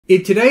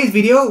In today's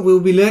video,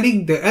 we'll be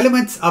learning the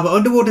elements of an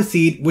underwater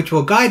scene which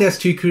will guide us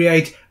to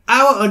create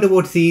our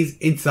underwater scenes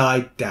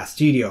inside Daz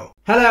Studio.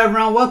 Hello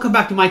everyone, welcome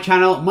back to my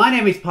channel. My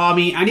name is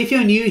Palmy, and if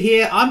you're new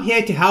here, I'm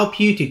here to help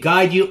you, to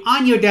guide you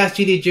on your Daz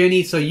Studio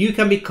journey so you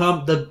can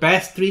become the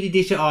best 3D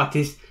digital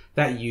artist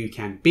that you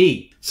can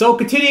be. So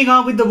continuing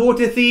on with the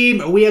water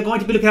theme, we are going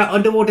to be looking at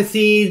underwater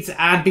scenes,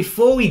 and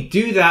before we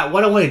do that,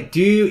 what I want to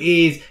do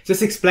is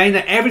just explain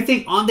that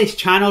everything on this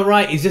channel,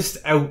 right, is just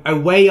a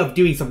way of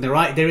doing something,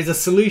 right? There is a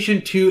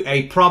solution to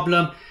a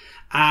problem,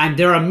 and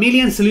there are a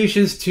million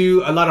solutions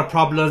to a lot of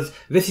problems.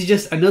 This is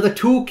just another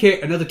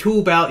toolkit, another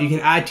tool belt you can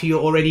add to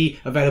your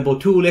already available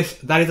tool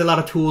list. That is a lot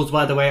of tools,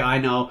 by the way, I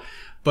know.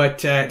 But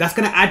that's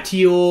going to add to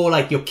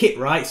your kit,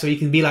 right? So you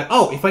can be like,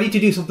 oh, if I need to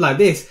do something like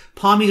this,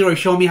 Palmy's already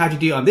shown me how to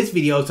do it on this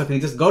video. So I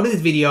can just go to this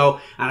video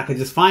and I can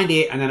just find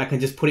it, and then I can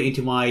just put it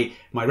into my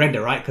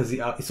render, right? Because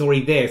it's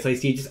already there. So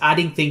you're just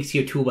adding things to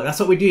your toolbar. That's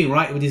what we're doing,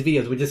 right? With these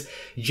videos, we're just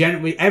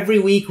every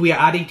week we are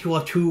adding to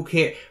our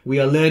toolkit.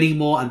 We are learning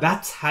more, and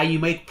that's how you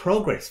make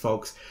progress,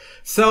 folks.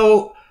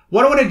 So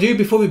what I want to do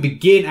before we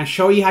begin and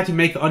show you how to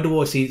make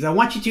underwater scenes, I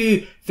want you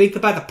to think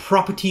about the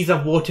properties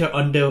of water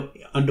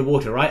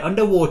underwater, right?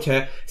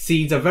 Underwater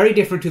scenes are very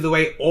different to the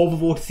way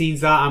overwater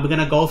scenes are, and we're going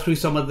to go through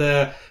some of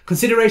the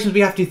considerations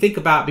we have to think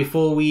about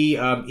before we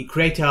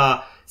create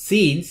our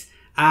scenes.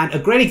 And a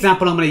great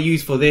example I'm going to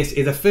use for this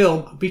is a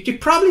film which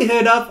you've probably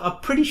heard of. I'm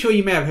pretty sure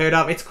you may have heard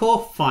of. It's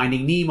called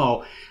Finding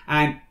Nemo.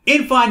 And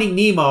in Finding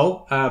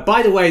Nemo,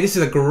 by the way, this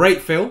is a great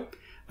film.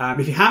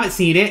 If you haven't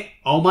seen it,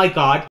 oh my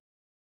God,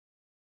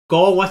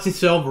 go and watch this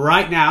film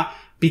right now,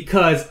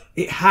 because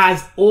it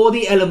has all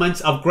the elements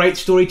of great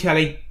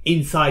storytelling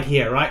inside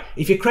here, right?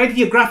 If you're creating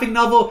your graphic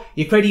novel,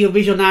 you're creating your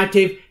visual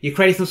narrative, you're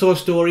creating some sort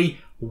of story,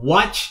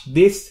 watch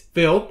this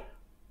film,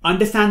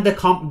 understand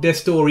the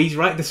stories,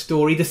 right? The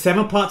story, the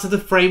 7 parts of the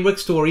framework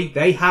story.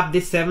 They have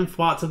this 7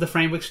 parts of the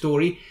framework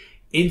story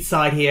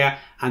inside here,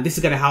 and this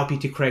is going to help you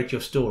to create your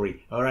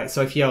story. All right.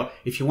 So if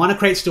you want to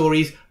create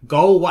stories,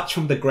 go watch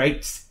from the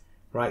greats.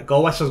 Right, go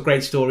watch those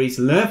great stories,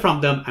 learn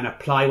from them, and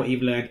apply what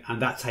you've learned, and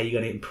that's how you're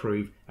going to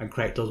improve and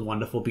create those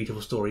wonderful,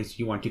 beautiful stories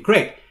you want to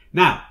create.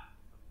 Now,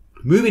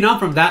 moving on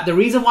from that, the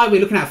reason why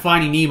we're looking at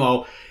Finding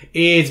Nemo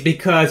is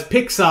because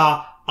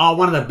Pixar are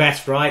one of the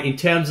best, right, in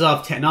terms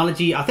of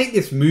technology. I think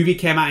this movie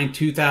came out in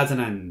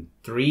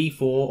 2003,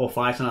 4, or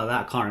 5, something like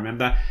that. I can't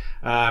remember.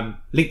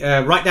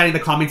 Write down in the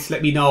comments,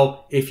 let me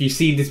know if you've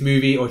seen this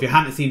movie, or if you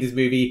haven't seen this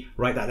movie,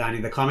 write that down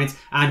in the comments,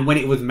 and when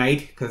it was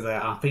made, because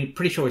I'm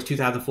pretty sure it's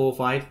 2004 or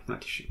 5,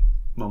 not too sure.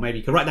 Well, maybe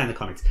you can write down in the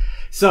comments.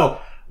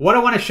 So what I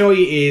want to show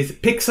you is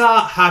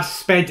Pixar have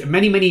spent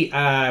many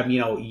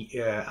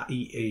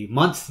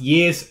months,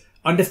 years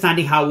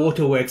understanding how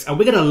water works, and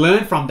we're going to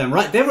learn from them,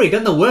 right? They've already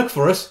done the work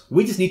for us.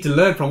 We just need to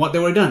learn from what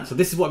they've already done. So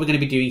this is what we're going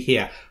to be doing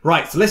here.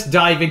 Right, so let's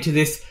dive into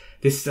this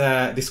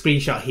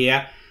screenshot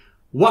here.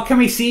 What can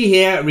we see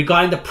here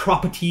regarding the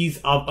properties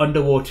of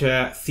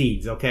underwater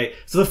scenes? Okay,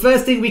 so the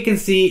first thing we can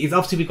see is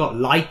obviously we've got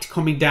light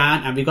coming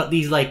down, and we've got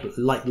these like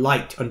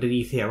light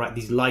underneath here, right?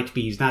 These light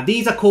beams. Now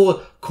these are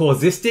called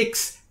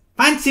caustics.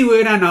 Fancy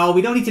word, I know.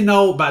 We don't need to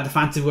know about the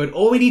fancy word.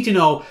 All we need to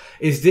know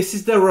is this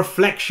is the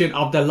reflection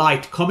of the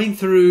light coming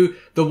through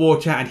the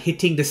water and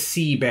hitting the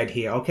seabed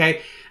here,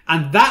 okay?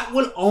 And that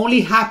will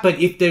only happen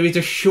if there is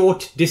a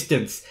short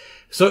distance.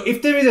 So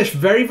if there is a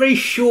very, very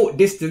short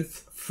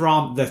distance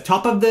from the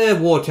top of the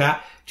water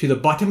to the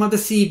bottom of the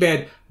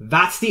seabed,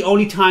 that's the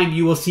only time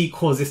you will see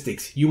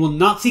caustics. You will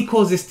not see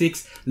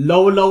caustics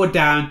lower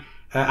down,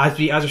 as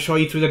I show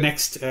you through the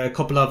next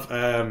couple of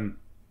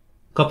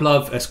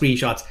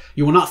screenshots.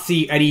 You will not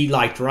see any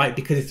light, right?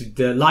 Because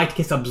the light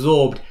gets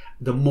absorbed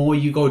the more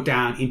you go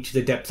down into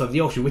the depths of the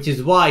ocean, which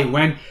is why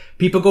when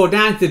people go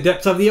down to the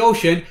depths of the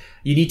ocean,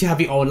 you need to have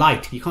your own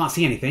light. You can't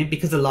see anything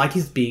because the light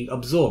is being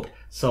absorbed.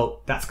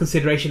 So that's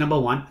consideration number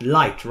 1,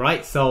 light,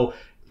 right? So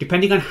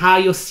depending on how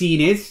your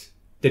scene is,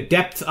 the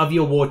depth of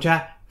your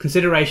water,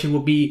 consideration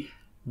will be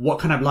what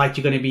kind of light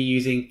you're going to be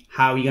using,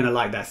 how you're going to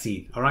light that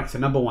scene. All right, so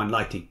number 1,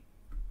 lighting.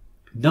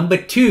 Number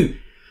 2,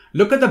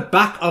 look at the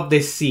back of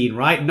this scene,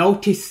 right?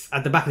 Notice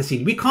at the back of the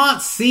scene, we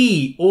can't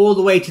see all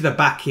the way to the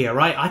back here,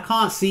 right? I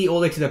can't see all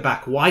the way to the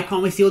back. Why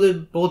can't we see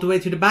all the way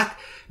to the back?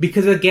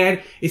 Because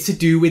again, it's to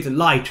do with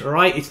light, all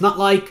right? It's not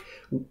like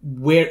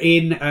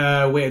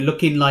we're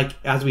looking like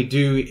as we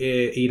do,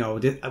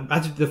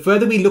 the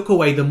further we look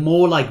away, the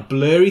more like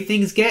blurry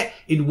things get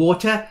in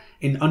water,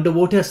 in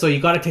underwater. So you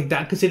got to take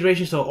that in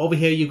consideration. So over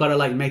here, you got to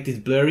like make this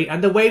blurry.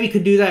 And the way we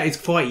can do that is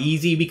quite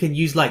easy. We can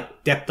use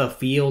like depth of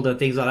field and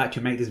things like that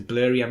to make this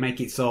blurry and make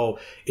it so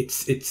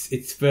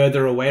it's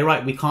further away,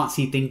 right? We can't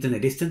see things in the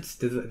distance.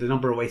 There's a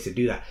number of ways to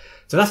do that.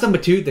 So that's number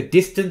 2, the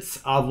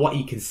distance of what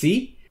you can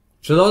see.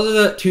 So those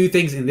are the 2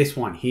 things in this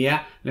one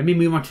here. Let me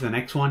move on to the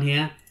next one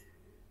here.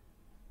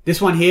 This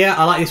one here,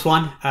 I like this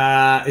one.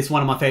 It's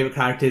one of my favorite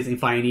characters in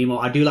Finding Nemo.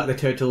 I do like the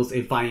turtles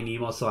in Finding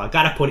Nemo, so I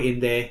gotta put it in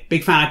there.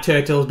 Big fan of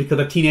turtles because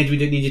of Teenage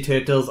Mutant Ninja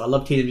Turtles. I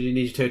love Teenage Mutant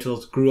Ninja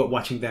Turtles. Grew up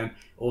watching them.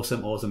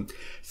 Awesome, awesome.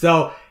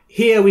 So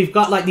here we've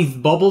got like these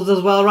bubbles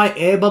as well, right?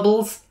 Air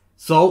bubbles.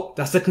 So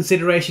that's a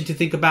consideration to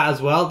think about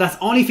as well. That's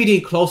only if you're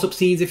doing close-up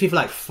scenes. If you're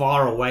like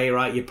far away,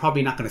 right, you're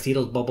probably not going to see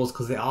those bubbles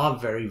because they are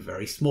very,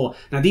 very small.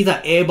 Now these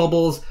are air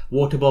bubbles,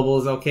 water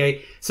bubbles,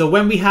 okay? So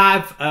when we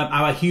have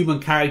our human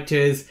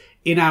characters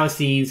in our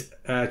scenes,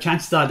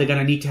 chances are they're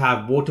going to need to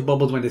have water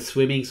bubbles when they're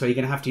swimming. So you're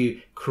going to have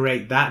to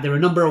create that. There are a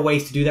number of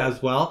ways to do that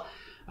as well.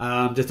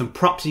 There's some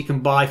props you can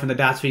buy from the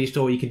Daz Studio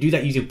store. You can do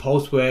that using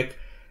post-work,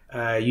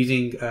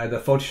 using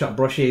the Photoshop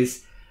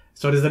brushes.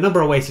 So there's a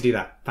number of ways to do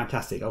that.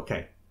 Fantastic,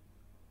 okay.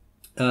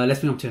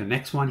 Let's move on to the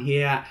next one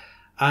here.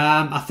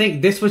 I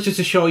think this was just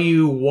to show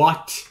you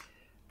what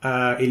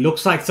it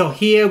looks like. So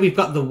here we've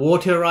got the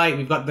water, right?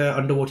 We've got the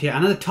underwater here.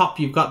 And at the top,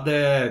 you've got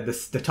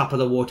the top of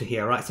the water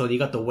here, right? So you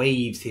got the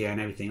waves here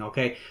and everything,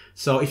 okay?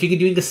 So if you're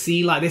doing a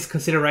scene like this,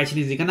 consideration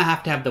is you're going to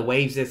have the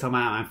waves there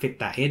somehow and fit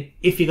that in.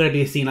 If you're going to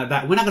do a scene like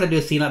that, we're not going to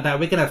do a scene like that.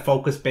 We're going to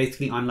focus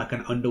basically on like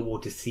an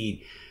underwater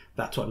scene.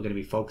 That's what we're going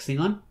to be focusing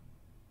on.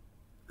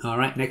 All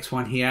right, next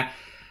one here.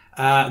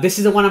 This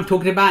is the one I'm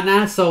talking about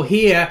now. So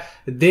here,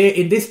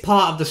 in this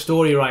part of the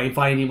story, right, in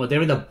Finding Nemo,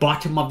 they're in the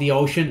bottom of the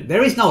ocean.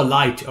 There is no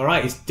light, all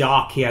right? It's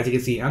dark here, as you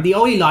can see. And the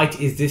only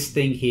light is this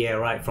thing here,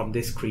 right, from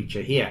this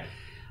creature here.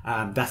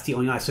 That's the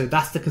only light. So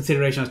that's the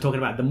consideration I was talking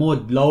about. The more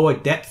lower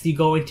depths you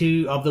go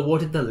into of the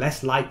water, the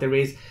less light there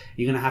is.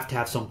 You're going to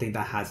have something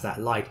that has that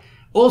light.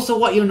 Also,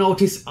 what you'll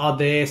notice are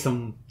there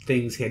some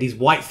things here, these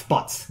white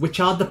spots, which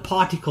are the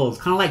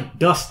particles, kind of like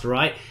dust,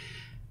 right?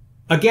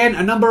 Again,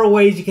 a number of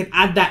ways you can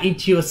add that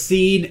into your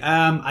scene.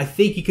 I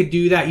think you could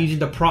do that using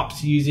the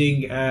props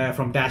using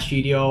from Daz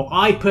Studio.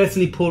 I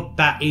personally put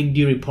that in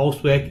during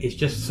post work. It's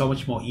just so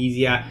much more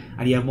easier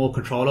and you have more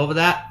control over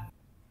that.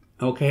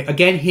 Okay,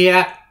 again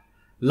here,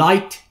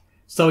 light.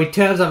 So in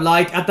terms of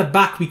light, at the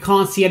back we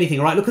can't see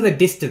anything, right? Look at the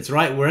distance,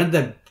 right? We're in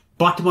the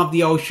bottom of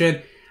the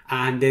ocean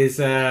and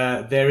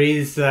there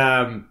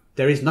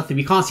is nothing.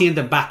 We can't see in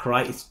the back,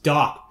 right? It's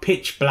dark,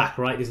 pitch black,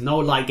 right? There's no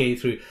light getting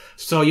through.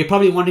 So you're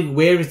probably wondering,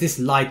 where is this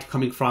light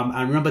coming from?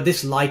 And remember,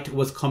 this light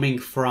was coming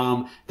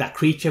from that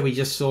creature we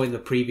just saw in the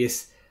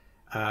previous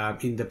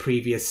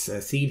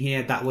scene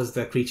here. That was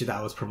the creature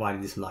that was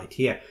providing this light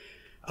here.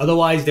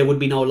 Otherwise, there would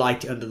be no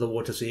light under the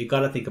water. So you've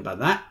got to think about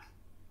that.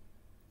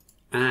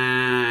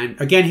 And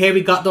again, here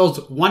we got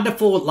those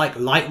wonderful like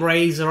light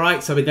rays, all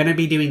right? So we're going to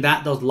be doing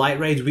that, those light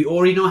rays. We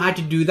already know how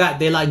to do that.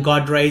 They're like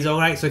God rays, all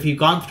right? So if you've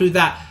gone through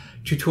that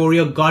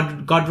tutorial,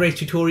 God rays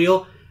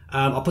tutorial,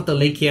 I'll put the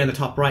link here in the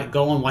top right.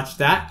 Go and watch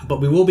that. But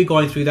we will be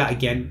going through that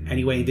again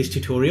anyway in this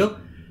tutorial.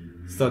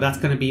 So that's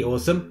going to be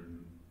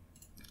awesome.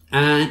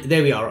 And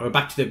there we are. We're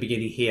back to the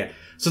beginning here.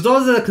 So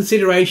those are the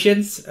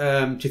considerations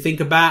to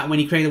think about when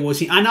you're creating the water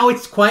scene. I know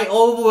it's quite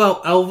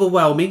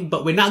overwhelming,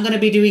 but we're not going to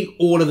be doing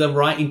all of them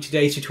right in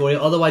today's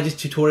tutorial. Otherwise, this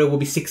tutorial will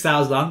be 6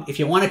 hours long. If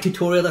you want a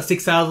tutorial that's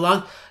 6 hours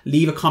long,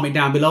 leave a comment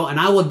down below. And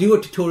I will do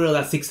a tutorial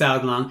that's 6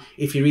 hours long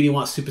if you really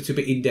want super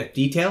in-depth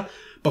detail.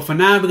 But for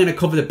now, we're going to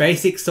cover the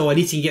basics. So at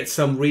least you can get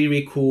some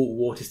really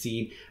cool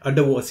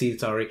underwater scene,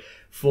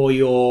 for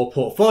your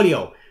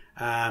portfolio.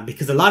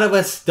 Because a lot of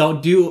us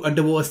don't do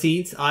underwater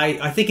scenes.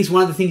 I think it's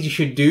one of the things you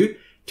should do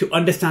to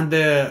understand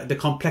the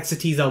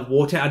complexities of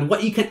water and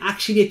what you can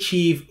actually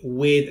achieve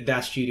with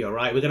Daz Studio,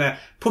 right? We're going to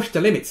push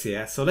the limits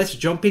here. So let's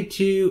jump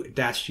into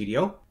Daz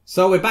Studio.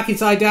 So we're back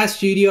inside Daz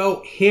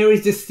Studio. Here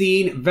is the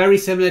scene, very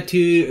similar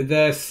to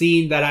the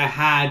scene that I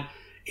had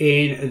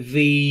in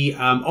the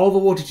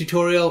overwater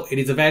tutorial. It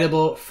is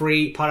available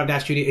free, part of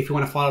Daz Studio. If you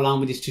want to follow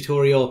along with this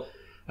tutorial,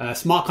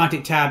 smart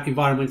content tab,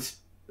 environments,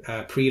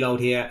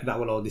 preload here, that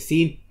will load the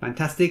scene.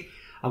 Fantastic.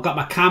 I've got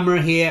my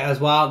camera here as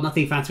well.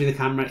 Nothing fancy with the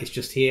camera. It's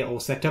just here all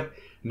set up.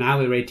 Now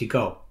we're ready to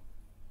go.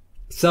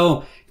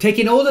 So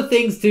taking all the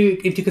things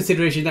into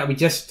consideration that we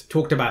just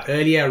talked about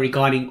earlier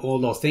regarding all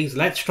those things,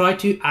 let's try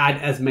to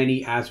add as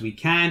many as we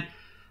can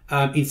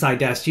inside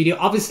Daz Studio.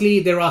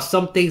 Obviously, there are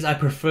some things I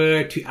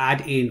prefer to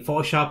add in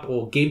Photoshop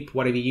or GIMP,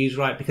 whatever you use,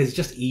 right? Because it's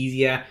just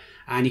easier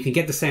and you can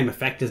get the same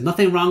effect. There's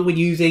nothing wrong with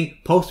using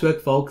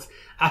post-work, folks.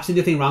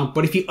 Absolutely nothing wrong.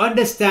 But if you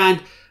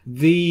understand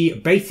the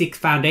basic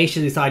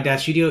foundation inside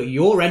Daz Studio,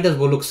 your renders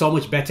will look so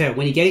much better.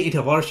 When you get it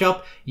into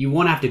Photoshop, you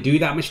won't have to do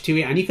that much to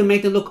it, and you can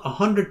make them look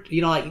 100,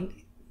 like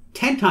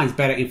 10 times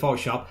better in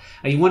Photoshop,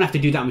 and you won't have to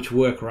do that much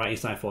work right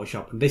inside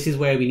Photoshop. And this is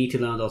where we need to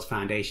learn those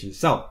foundations.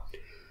 So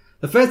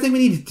the first thing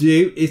we need to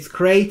do is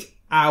create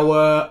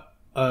our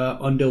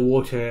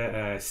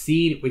underwater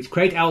scene, which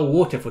create our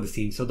water for the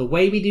scene. So the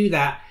way we do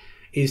that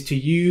is to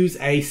use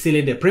a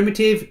cylinder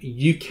primitive.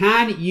 You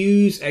can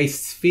use a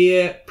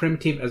sphere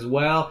primitive as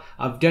well.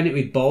 I've done it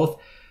with both.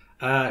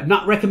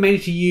 Not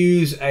recommended to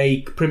use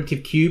a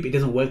primitive cube. It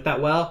doesn't work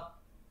that well.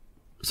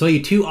 So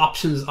your two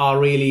options are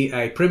really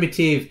a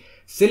primitive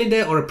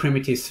cylinder or a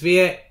primitive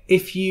sphere.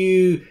 If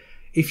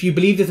you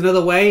believe there's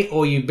another way,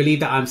 or you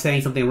believe that I'm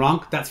saying something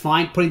wrong, that's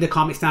fine. Put in the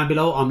comments down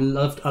below. I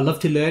love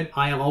to learn.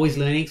 I am always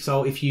learning.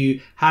 So if you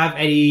have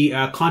any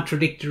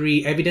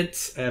contradictory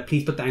evidence,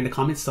 please put that in the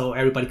comments so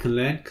everybody can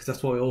learn, because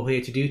that's what we're all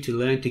here to do, to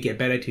learn, to get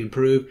better, to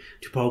improve,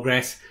 to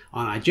progress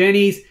on our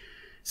journeys.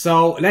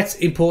 So let's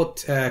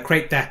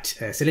create that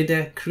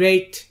cylinder,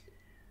 create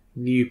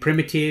new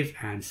primitive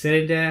and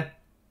cylinder.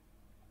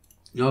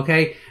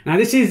 Okay, now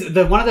this is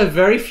one of the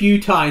very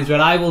few times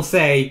where I will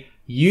say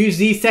use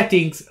these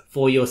settings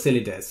for your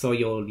cylinders. So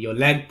your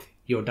length,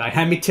 your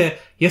diameter,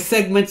 your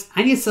segments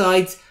and your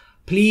sides.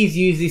 Please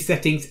use these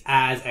settings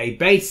as a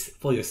base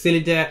for your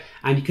cylinder,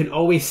 and you can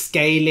always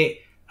scale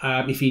it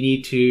if you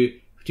need to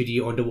do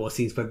your underwater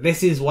scenes. But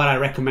this is what I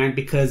recommend,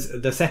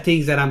 because the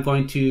settings that I'm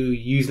going to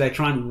use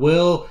later on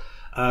will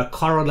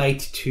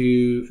correlate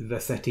to the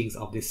settings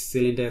of this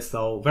cylinder.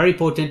 So very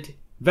important.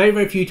 Very,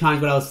 very few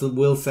times, but I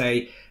will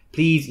say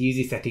please use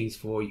these settings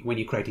for when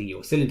you're creating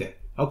your cylinder.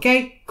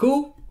 Okay,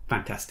 cool,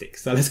 fantastic.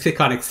 So let's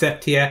click on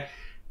accept here.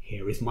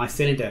 Here is my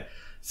cylinder.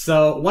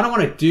 So what I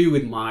want to do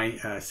with my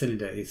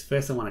cylinder is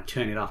first I want to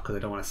turn it off, because I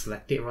don't want to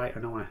select it, right? I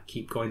don't want to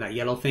keep going that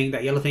yellow thing,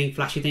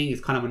 flashy thing is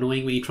kind of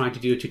annoying when you're trying to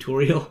do a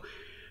tutorial.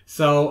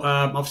 So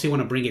obviously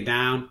want to bring it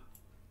down,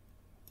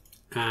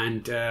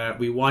 and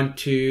we want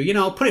to, you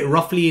know, put it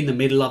roughly in the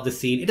middle of the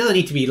scene. It doesn't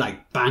need to be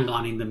like bang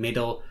on in the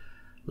middle.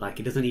 Like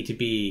it doesn't need to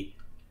be,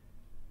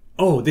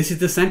 oh, this is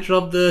the center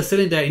of the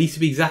cylinder. It needs to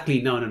be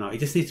exactly, no. It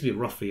just needs to be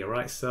roughly, all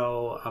right?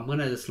 So I'm going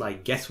to just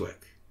like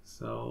guesswork.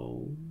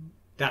 So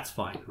that's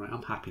fine, right?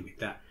 I'm happy with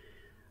that.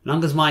 As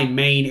long as my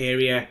main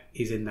area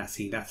is in that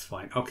scene, that's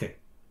fine. Okay.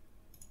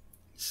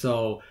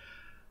 So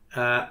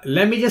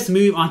let me just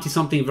move on to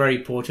something very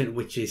important,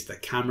 which is the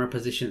camera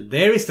position.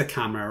 There is the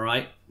camera,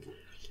 right?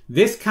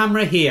 This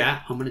camera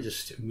here, I'm going to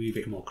just move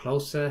it more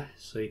closer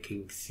so you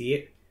can see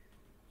it.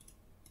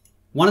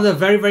 One of the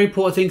very, very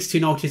important things to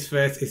notice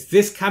first is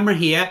this camera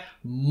here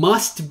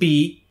must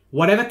be,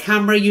 whatever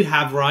camera you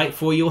have, right,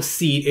 for your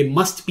scene, it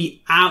must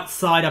be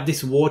outside of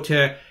this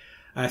water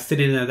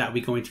cylinder that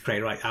we're going to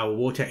create, right? Our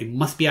water, it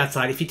must be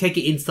outside. If you take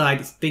it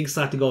inside, things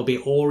start to go a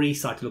bit awry,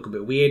 start to look a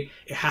bit weird.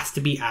 It has to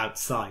be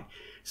outside.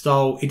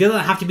 So it doesn't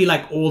have to be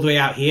like all the way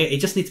out here. It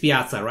just needs to be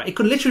outside, right? It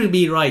could literally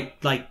be right,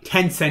 like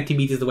 10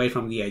 centimeters away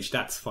from the edge.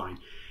 That's fine.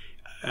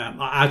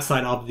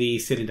 Outside of the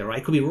cylinder, right?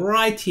 It could be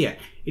right here.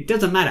 It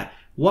doesn't matter.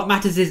 What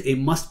matters is it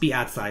must be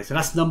outside. So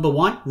that's number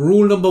one.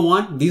 Rule number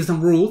one. These are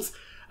some rules.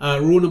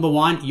 Rule number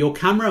one, your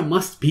camera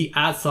must be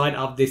outside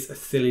of this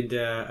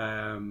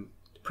cylinder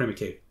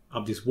primitive,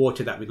 of this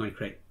water that we're going to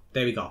create.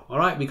 There we go. All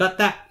right, we got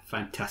that.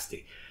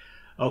 Fantastic.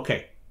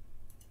 Okay.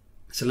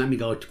 So let me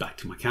go back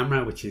to my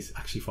camera, which is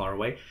actually far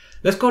away.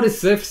 Let's go to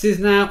surfaces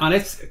now, and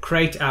let's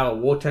create our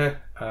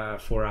water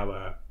for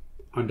our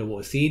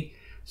underwater scene.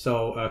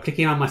 So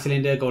clicking on my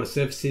cylinder, go to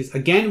surfaces.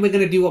 Again, we're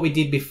going to do what we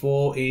did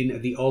before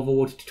in the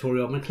overwater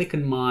tutorial. I'm going to click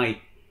on my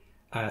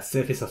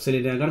surface of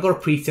cylinder. I'm going to go to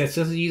presets,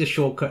 just use a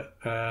shortcut,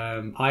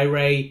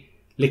 Iray,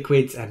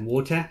 liquids and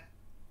water.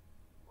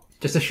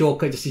 Just a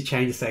shortcut just to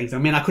change the settings. I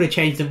mean, I could have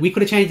changed them. We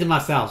could have changed them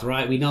ourselves,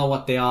 right? We know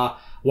what they are.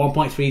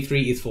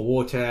 1.33 is for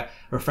water.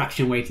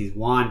 Refraction weight is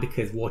 1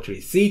 because water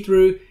is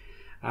see-through.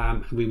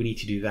 We need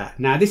to do that.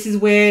 Now, this is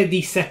where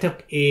the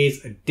setup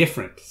is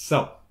different.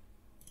 So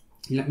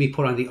let me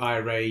put on the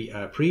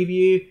Iray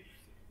preview.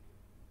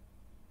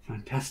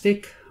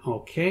 Fantastic.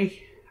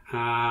 Okay.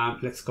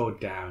 Let's go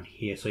down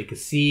here so you can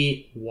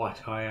see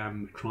what I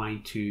am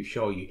trying to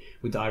show you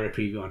with the Iray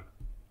preview on.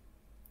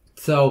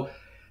 So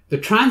the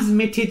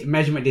transmitted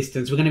measurement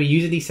distance, we're going to be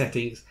using these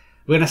settings.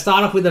 We're going to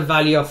start off with a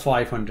value of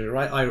 500,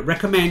 right? I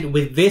recommend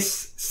with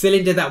this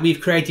cylinder that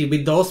we've created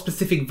with those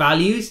specific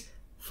values,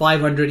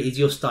 500 is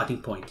your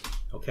starting point.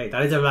 Okay,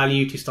 that is a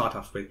value to start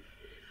off with.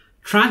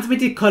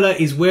 Transmitted color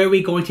is where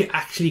we're going to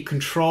actually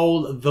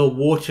control the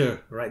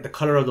water, right? The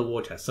color of the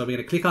water. So we're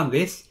going to click on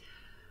this,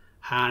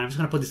 and I'm just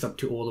going to put this up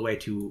to all the way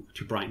to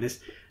brightness.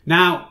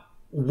 Now,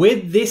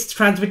 with this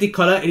transmitted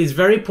color, it is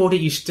very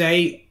important you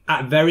stay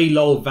at very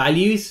low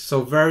values.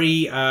 So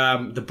very,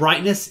 the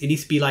brightness, it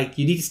needs to be like,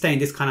 you need to stay in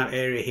this kind of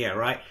area here,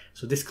 right?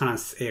 So this kind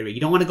of area.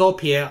 You don't want to go up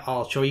here.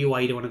 I'll show you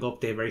why you don't want to go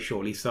up there very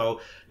shortly. So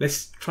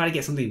let's try to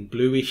get something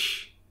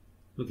bluish.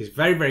 Look, it's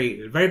very,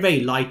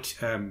 very light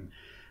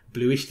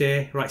bluish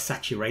there, right?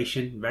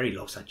 Saturation, very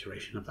low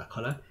saturation of that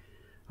color.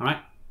 All right.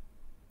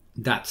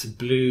 That's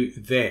blue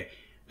there.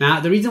 Now,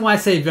 the reason why I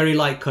say very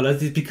light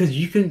colors is because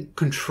you can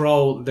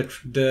control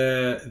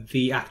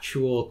the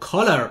actual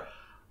color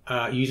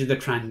using the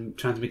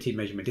transmitted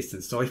measurement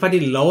distance. So if I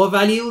did lower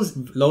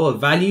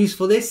values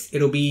for this,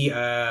 it'll be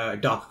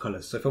darker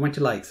colors. So if I went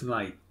to like something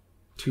like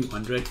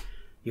 200,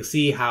 you'll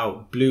see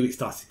how blue it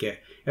starts to get.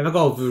 If I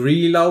go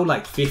really low,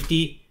 like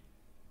 50,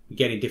 you're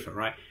getting different,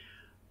 right?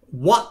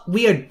 What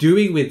we are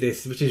doing with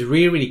this, which is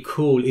really, really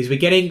cool, is we're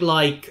getting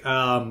like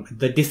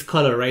the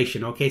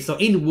discoloration. Okay, so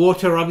in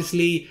water,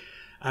 obviously,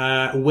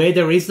 where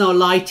there is no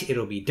light,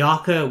 it'll be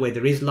darker. Where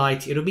there is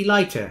light, it'll be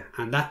lighter.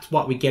 And that's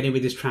what we're getting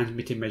with this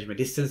transmitted measurement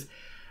distance.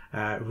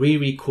 Really,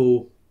 really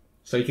cool.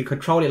 So you can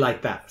control it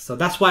like that. So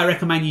that's why I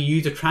recommend you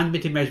use the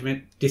transmitted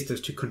measurement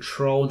distance to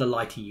control the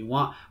lighting you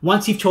want.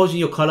 Once you've chosen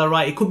your color,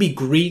 right, it could be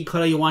green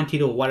color you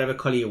wanted or whatever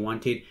color you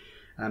wanted.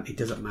 It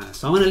doesn't matter.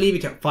 So I'm going to leave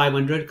it at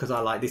 500 because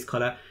I like this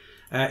color.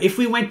 If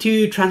we went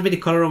to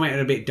transmitted color and went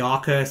a bit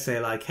darker, say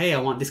like, hey, I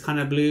want this kind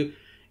of blue.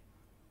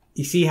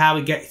 You see how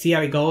it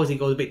goes? It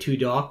goes a bit too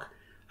dark.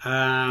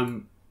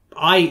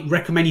 I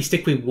recommend you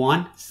stick with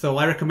one. So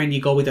I recommend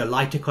you go with a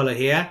lighter color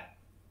here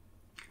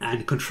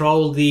and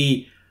control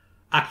the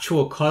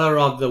actual color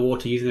of the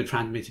water using the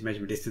transmitted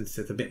measurement distance.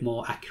 It's a bit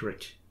more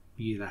accurate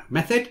using that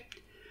method.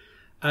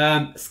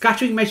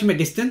 Scattering measurement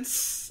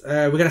distance,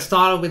 we're going to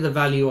start with a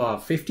value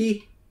of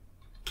 50.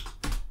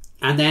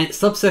 And then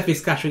subsurface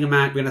scattering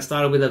amount, we're going to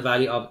start with a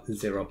value of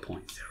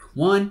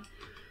 0.01.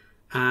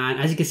 And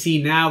as you can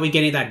see now, we're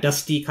getting that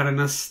dusty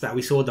colorness that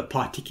we saw, the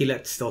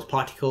particulates, those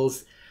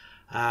particles.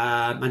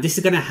 And this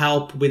is going to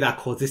help with our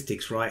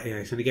caustics, right?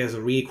 It's going to give us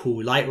a really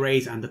cool light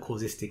rays and the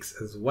caustics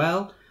as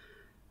well.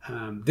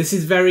 This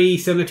is very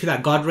similar to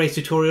that God rays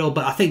tutorial,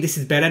 but I think this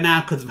is better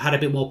now because I've had a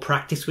bit more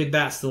practice with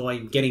that, so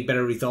I'm getting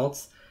better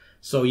results.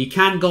 So you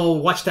can go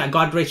watch that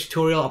God rays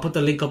tutorial. I'll put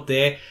the link up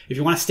there. If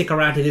you want to stick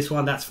around to this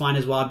one, that's fine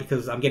as well,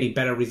 because I'm getting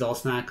better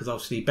results now, because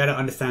obviously better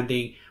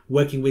understanding,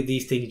 working with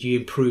these things, you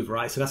improve,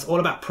 right? So that's all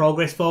about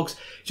progress, folks.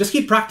 Just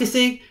keep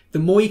practicing. The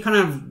more you kind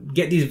of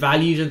get these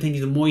values and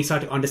things, the more you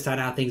start to understand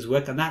how things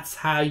work, and that's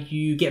how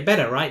you get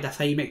better, right? That's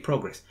how you make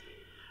progress.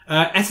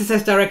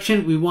 SSS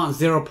direction, we want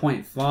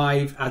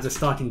 0.5 as a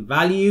starting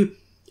value.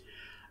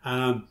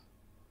 And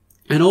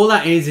all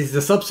that is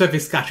the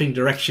subsurface scattering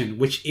direction,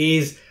 which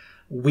is,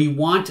 we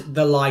want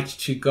the light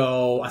to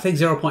go, I think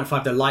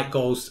 0.5, the light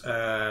goes,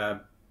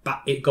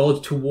 it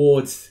goes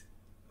towards,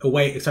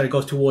 it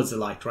goes towards the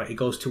light, right? It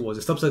goes towards,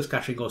 the subsurface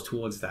scattering goes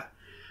towards that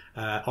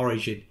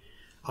origin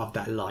of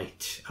that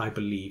light, I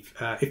believe.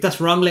 If that's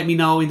wrong, let me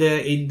know in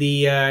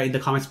the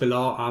comments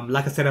below.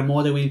 Like I said, I'm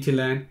more than willing to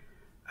learn.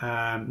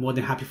 More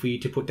than happy for you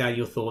to put down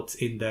your thoughts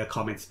in the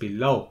comments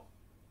below.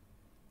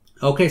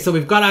 Okay, so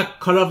we've got our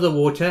color of the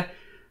water.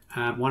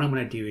 What I'm going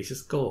to do is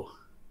just go,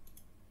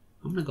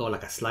 I'm going to go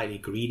like a slightly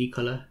greeny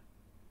color.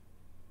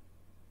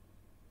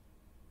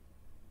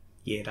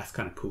 Yeah, that's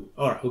kind of cool.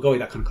 All right, we'll go with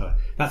that kind of color.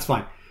 That's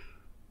fine.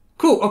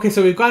 Cool. Okay,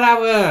 so we've got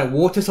our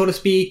water, so to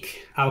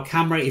speak. Our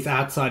camera is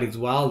outside as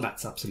well.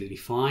 That's absolutely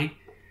fine.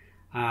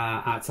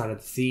 Outside of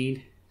the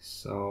scene.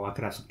 So I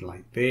could have something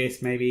like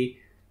this, maybe.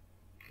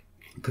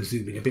 I could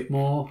zoom in a bit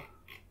more.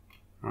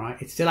 All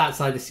right, it's still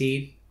outside the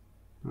scene.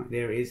 Right,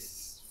 there it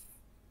is.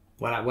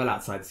 Well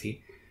outside the scene.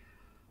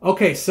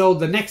 Okay, so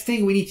the next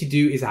thing we need to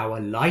do is our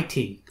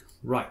lighting.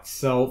 Right,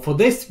 so for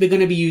this, we're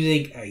going to be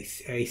using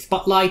a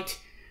spotlight.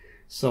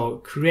 So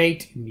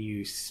create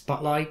new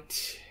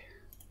spotlight.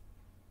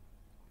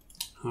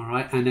 All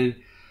right, and then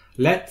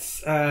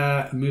let's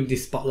move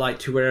this spotlight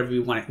to wherever we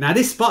want it. Now,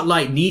 this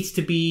spotlight needs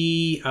to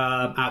be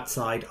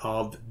outside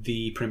of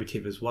the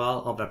primitive as well,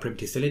 of our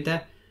primitive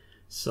cylinder.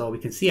 So we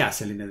can see our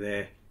cylinder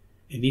there.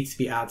 It needs to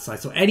be outside.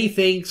 So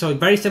anything, so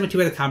very similar to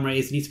where the camera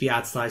is, it needs to be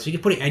outside. So you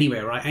can put it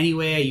anywhere, right?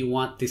 Anywhere you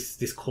want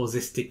this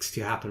caustics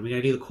to happen. We're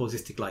going to do the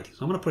caustic lighting. So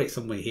I'm going to put it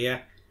somewhere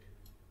here.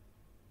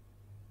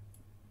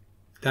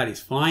 That is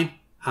fine.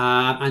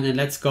 And then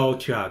let's go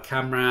to our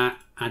camera.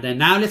 And then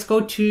now let's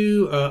go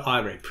to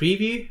Iray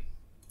preview.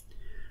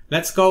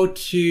 Let's go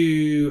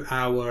to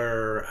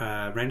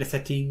our render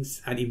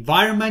settings and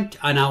environment.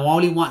 And I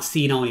only want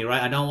scene only,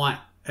 right? I don't want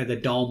the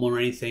dome or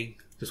anything.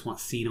 Just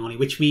want scene only,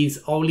 which means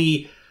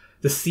only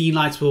the scene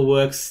lights will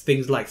work.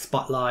 Things like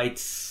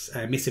spotlights,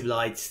 emissive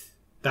lights.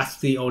 That's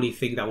the only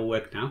thing that will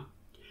work now.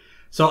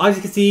 So as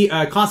you can see,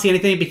 I can't see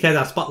anything because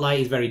our spotlight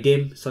is very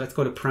dim. So let's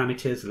go to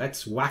parameters.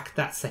 Let's whack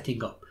that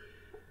setting up.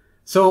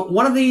 So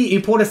one of the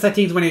important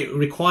settings when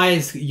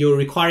you're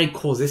requiring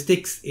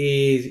caustics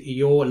is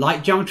your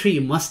light geometry. You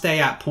must stay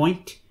at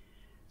point.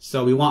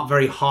 So we want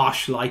very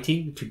harsh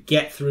lighting to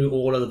get through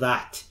all of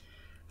that.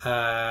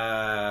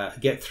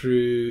 Get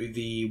through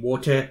the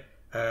water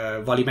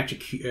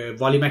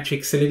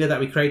volumetric cylinder that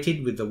we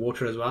created with the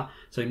water as well.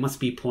 So it must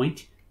be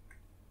point.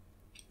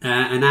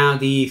 And now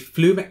the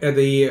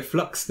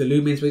flux, the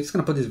lumens, we're just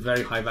going to put this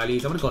very high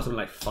values. I'm going to go something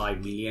like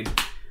 5 million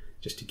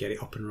just to get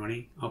it up and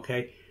running.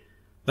 Okay,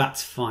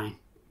 that's fine.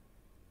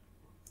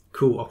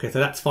 Cool. Okay, so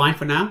that's fine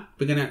for now.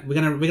 We're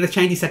gonna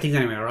change these settings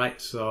anyway. All right.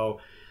 So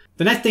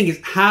the next thing is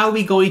how are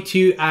we going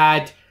to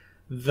add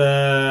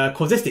the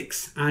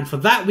caustics, and for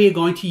that we are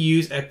going to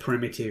use a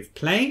primitive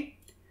plane.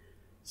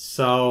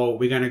 So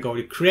we're going to go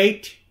to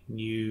create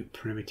new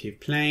primitive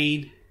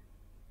plane,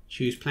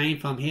 choose plane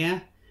from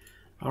here.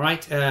 All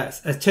right,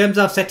 in terms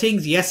of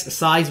settings, yes,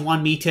 size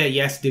 1 meter,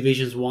 yes,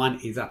 divisions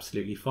 1 is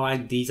absolutely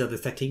fine. These are the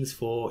settings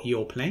for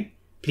your plane.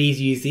 Please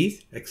use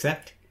these,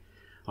 accept.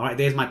 All right,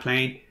 there's my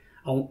plane.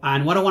 Oh,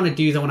 and what I want to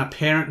do is I want to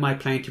parent my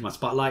plane to my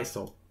spotlight.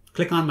 So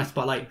click on my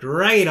spotlight,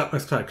 drag it up,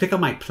 sorry, click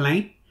on my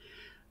plane,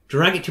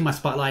 drag it to my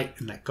spotlight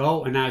and let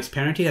go. And now it's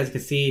parented. As you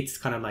can see, it's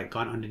kind of like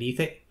gone underneath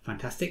it.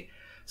 Fantastic.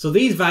 So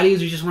these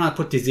values, you just want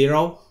to put to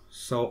 0.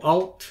 So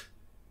Alt,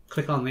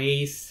 click on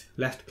these,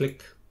 left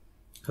click,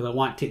 because I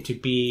want it to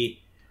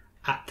be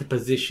at the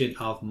position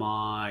of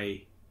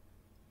my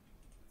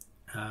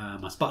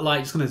my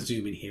spotlight. Just going to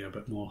zoom in here a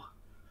bit more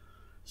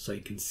so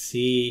you can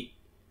see.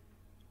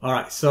 All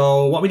right,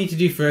 so what we need to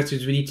do first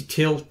is we need to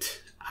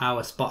tilt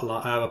our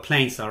spotlight, our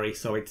plane, sorry,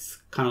 so it's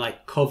kind of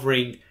like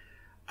covering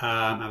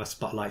our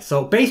spotlight.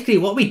 So basically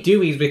what we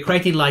do is we're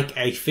creating like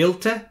a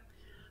filter.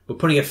 We're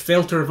putting a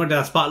filter in front of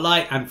that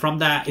spotlight, and from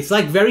that, it's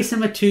like very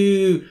similar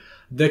to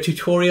the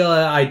tutorial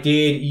I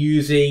did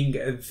using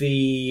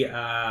the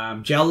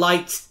gel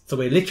lights. So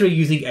we're literally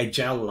using a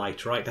gel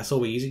light, right? That's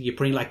all we're using. You're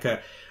putting like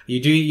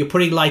you're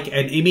putting like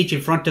an image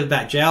in front of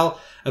that gel,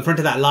 in front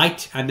of that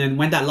light, and then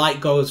when that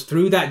light goes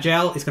through that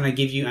gel, it's going to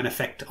give you an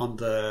effect on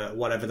the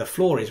whatever the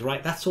floor is,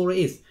 right? That's all it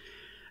is.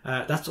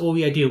 That's all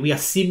we are doing. We are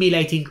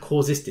simulating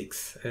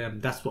caustics.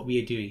 That's what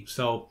we are doing.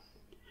 So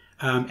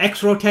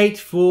X rotate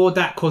for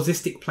that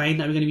caustic plane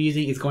that we're going to be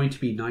using is going to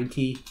be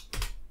 90.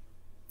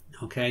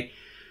 Okay.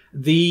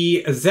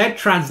 The Z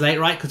translate,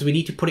 right, because we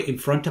need to put it in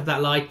front of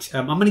that light.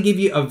 I'm going to give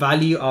you a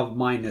value of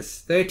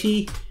minus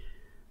 30.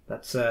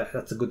 That's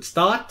a good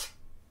start.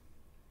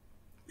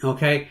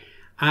 Okay.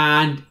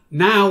 And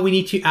now we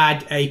need to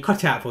add a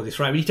cutout for this,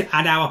 right? We need to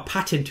add our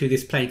pattern to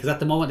this plane, because at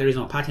the moment there is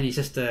no pattern. It's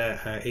just a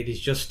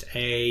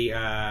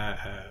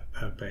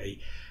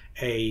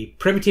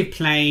primitive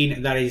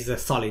plane that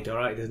is solid. All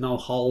right, there's no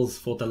holes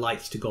for the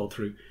lights to go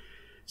through.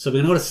 So we're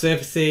going to go to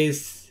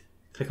surfaces,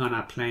 click on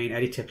our plane,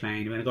 editor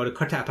plane. We're going to go to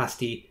cutout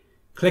opacity,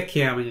 click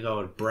here, and we're going to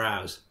go to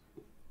browse.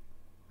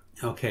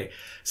 Okay,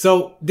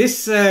 so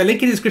this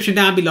link in the description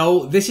down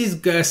below. This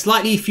is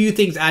slightly few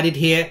things added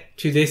here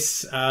to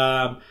this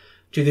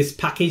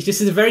package.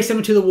 This is very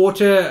similar to the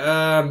water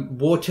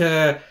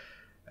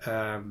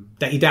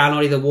that you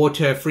downloaded, the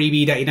water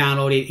freebie that you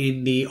downloaded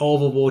in the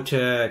over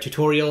water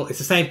tutorial. It's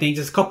the same thing.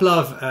 Just a couple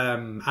of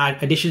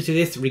additions to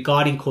this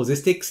regarding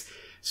caustics.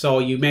 So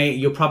I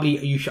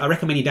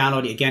recommend you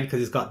download it again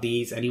because it's got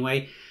these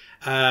anyway.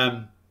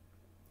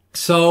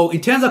 So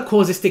in terms of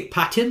caustic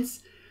patterns,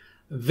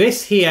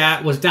 this here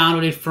was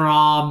downloaded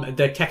from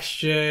the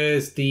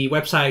textures, the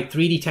website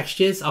 3D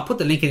Textures. I'll put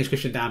the link in the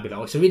description down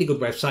below. It's a really good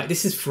website.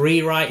 This is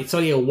free, right? It's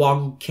only a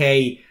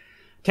 1K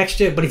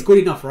texture, but it's good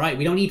enough, right?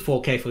 We don't need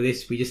 4K for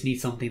this. We just need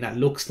something that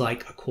looks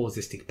like a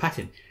caustic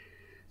pattern.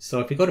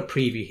 So if we go to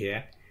preview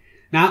here.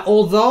 Now,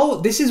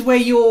 although this is where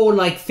your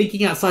like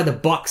thinking outside the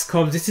box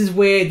comes, this is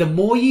where the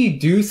more you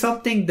do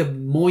something, the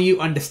more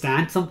you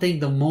understand something,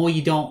 the more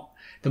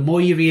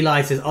you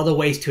realize there's other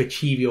ways to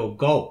achieve your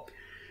goal.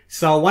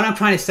 So what I'm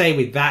trying to say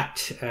with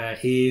that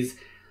is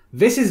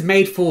this is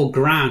made for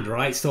ground,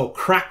 right? So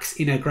cracks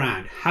in a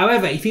ground.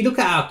 However, if you look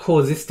at our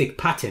caustic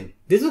pattern,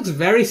 this looks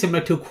very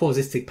similar to a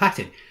caustic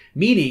pattern,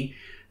 meaning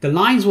the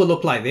lines will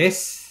look like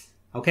this.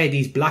 Okay,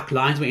 these black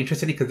lines we're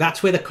interested in because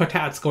that's where the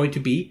cutout's going to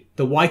be.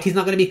 The white is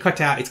not going to be cut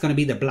out. It's going to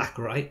be the black,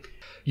 right?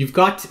 You've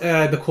got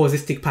the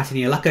caustic pattern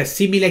here, like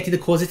simulating the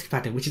caustic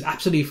pattern, which is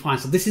absolutely fine.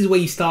 So this is where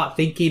you start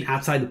thinking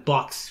outside the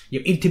box.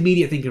 Your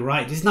intermediate thinking,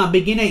 right? This is not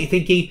beginner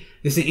thinking.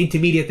 This is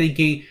intermediate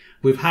thinking.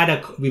 We've had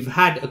a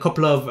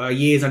couple of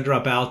years under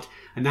our belt,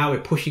 and now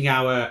we're pushing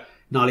our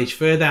knowledge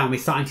further, and we're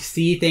starting to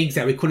see things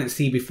that we couldn't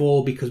see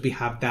before because we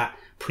have that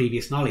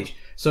previous knowledge.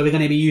 So we're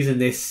going to be using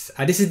this.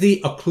 This is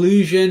the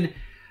occlusion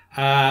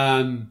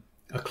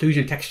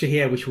texture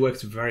here, which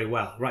works very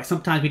well, right?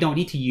 Sometimes we don't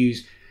need to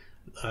use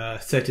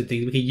certain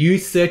things. We can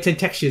use certain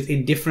textures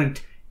in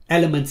different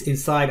elements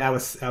inside our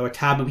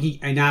tab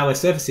and our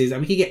surfaces,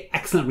 and we can get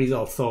excellent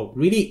results. So I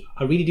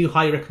really do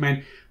highly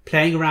recommend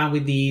playing around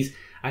with these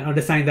and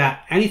understanding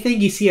that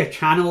anything you see a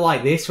channel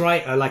like this,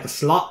 right, or like a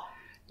slot,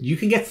 you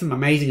can get some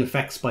amazing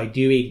effects by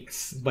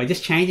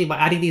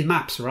adding these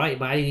maps, right?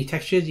 By adding these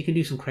textures, you can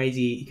do some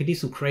crazy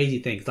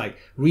things, like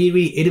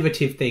really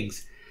innovative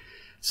things.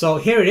 So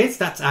here it is,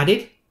 that's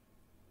added.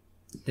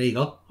 There you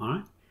go. All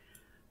right.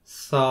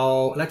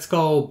 So let's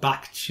go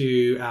back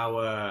to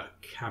our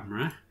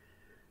camera,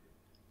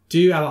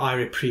 do our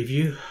Iray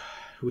preview.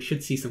 We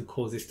should see some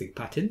caustic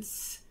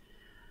patterns.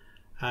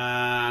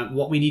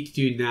 What we need to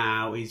do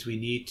now is we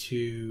need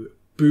to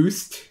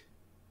boost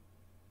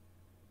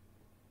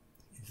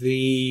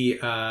the,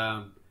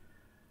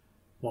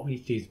 what we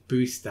need to do is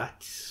boost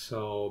that.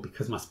 So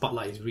because my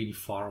spotlight is really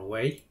far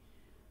away,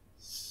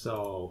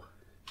 so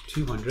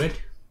 200,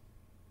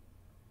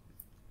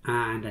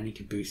 and I need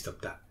to boost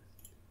up that.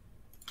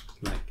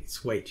 Like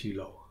it's way too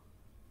low.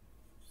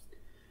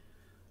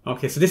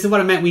 Okay, so this is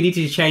what I meant. We need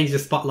to change the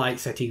spotlight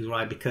settings,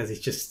 right? Because it's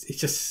just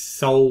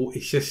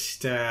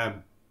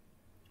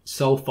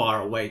so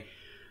far away.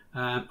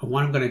 And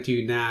what I'm going to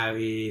do now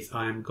is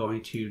I'm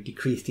going to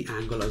decrease the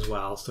angle as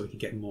well, so we can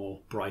get more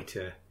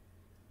brighter.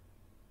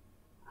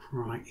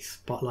 Right,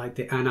 spotlight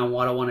there. And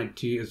what I want to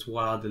do as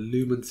well, the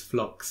lumens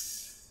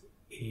flux,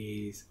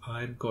 is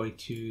I'm going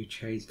to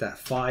change that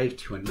 5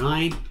 to a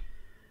 9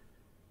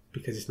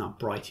 because it's not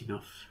bright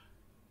enough.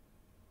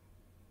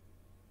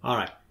 All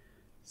right,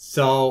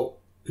 so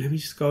let me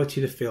just go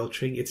to the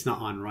filtering. It's not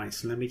on, right?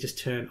 So let me just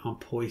turn on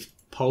post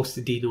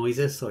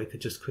denoiser so I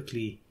could just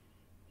quickly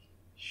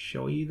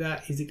show you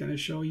that. Is it going to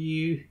show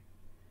you?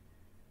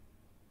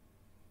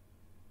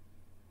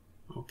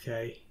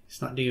 Okay,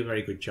 it's not doing a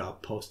very good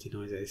job. Post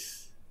denoiser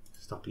is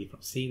stopping you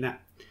from seeing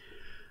that.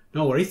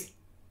 No worries.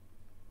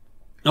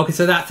 Okay,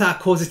 so that's our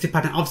caustic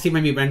pattern. Obviously,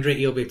 when we render it,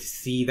 you'll be able to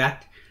see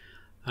that.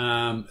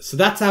 So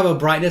that's our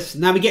brightness.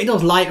 Now we're getting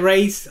those light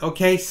rays.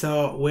 Okay,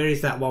 so where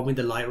is that one with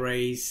the light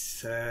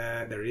rays?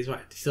 There it is,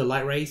 right? Still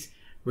light rays.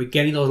 We're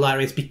getting those light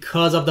rays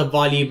because of the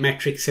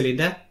volumetric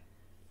cylinder.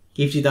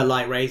 Gives you the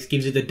light rays,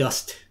 gives you the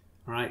dust.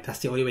 All right, that's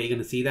the only way you're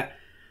going to see that.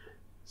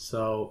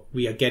 So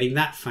we are getting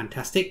that.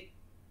 Fantastic.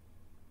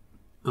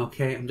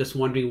 Okay, I'm just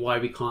wondering why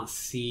we can't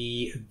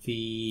see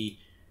the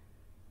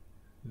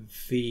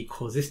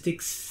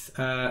caustics.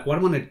 What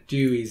I'm going to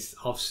do is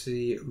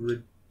obviously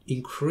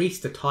increase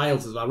the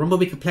tiles as well. Remember,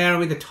 we can play around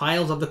with the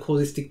tiles of the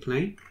caustic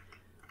plane.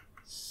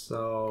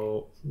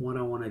 So what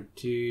I want to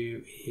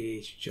do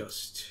is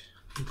just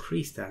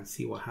increase that and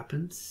see what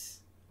happens.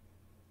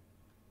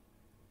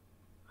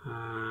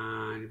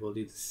 And we'll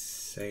do the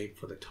same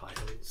for the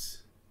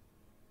tiles.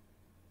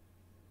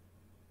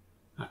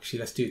 Actually,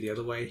 let's do it the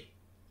other way.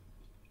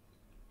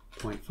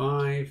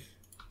 0.5,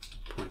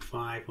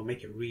 0.5. We'll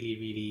make it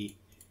really,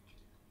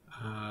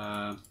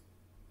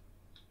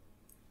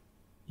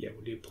 yeah,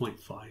 we'll do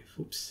 0.5.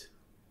 Oops.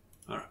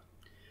 All right.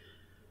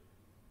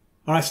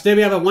 All right, so there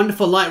we have a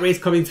wonderful light rays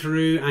coming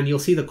through, and you'll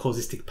see the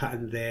caustic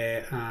pattern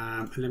there.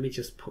 And let me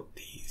just put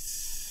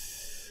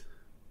these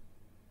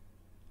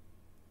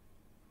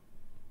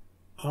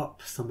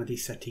up, some of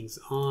these settings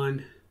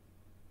on.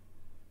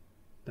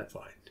 That's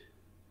fine.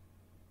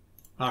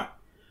 All right,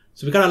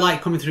 so we've got a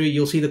light coming through.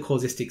 You'll see the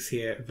caustics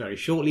here very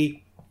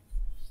shortly.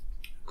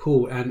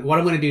 Cool, and what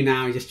I'm going to do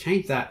now is just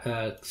change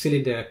that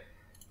cylinder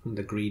from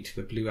the green to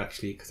the blue,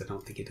 actually, because I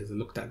don't think it doesn't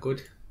look that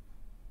good.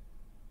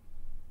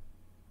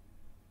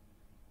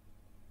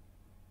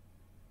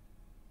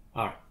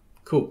 All right,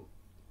 cool.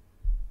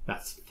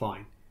 That's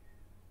fine.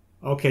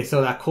 Okay,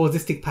 so that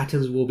caustic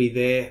patterns will be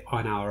there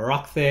on our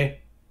rock there.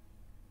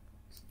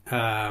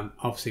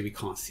 Obviously, we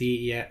can't see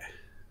it yet.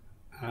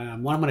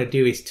 What I'm going to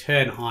do is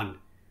turn on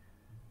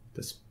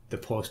the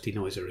posty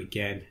noiser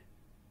again.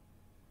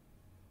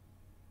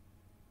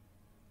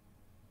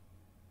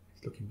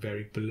 It's looking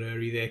very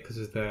blurry there because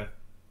of the...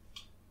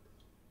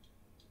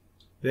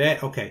 There,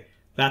 okay.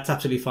 That's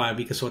absolutely fine.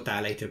 We can sort that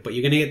out later. But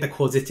you're going to get the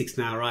caustics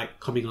now, right?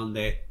 Coming on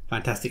there.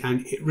 Fantastic.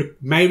 And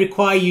it may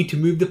require you to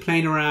move the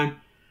plane around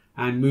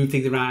and move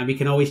things around. And we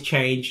can always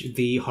change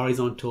the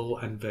horizontal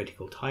and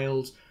vertical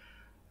tiles.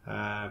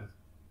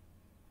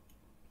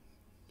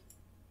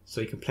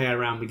 So you can play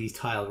around with these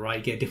tiles, right?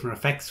 You get different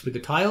effects with the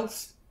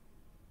tiles.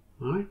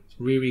 All right. It's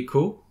really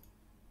cool.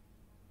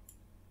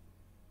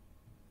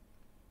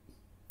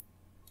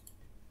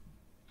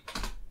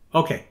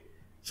 Okay.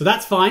 So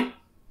that's fine.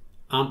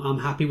 I'm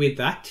happy with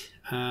that.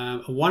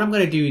 What I'm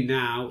going to do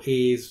now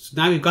is,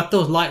 now we've got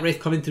those light rays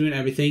coming through and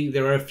everything,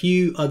 there are a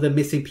few other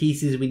missing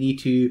pieces we need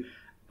to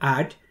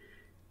add.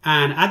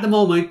 And at the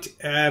moment,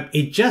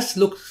 it just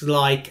looks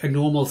like a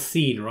normal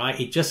scene, right?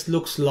 It just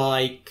looks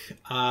like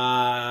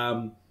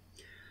a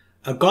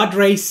God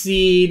ray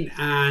scene,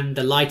 and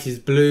the light is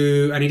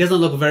blue, and it doesn't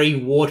look very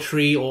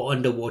watery or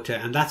underwater.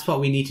 And that's what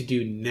we need to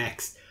do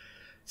next.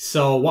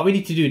 So what we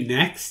need to do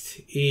next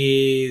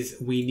is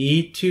we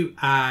need to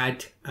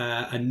add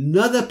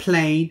another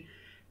plane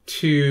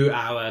to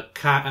our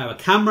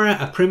camera,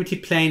 a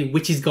primitive plane,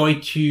 which is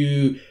going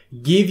to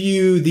give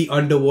you the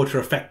underwater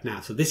effect now.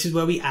 So this is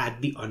where we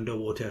add the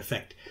underwater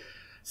effect.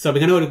 So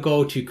we're going to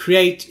go to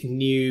create,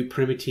 new,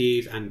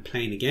 primitive, and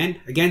plane again.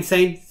 Again,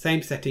 same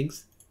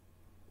settings.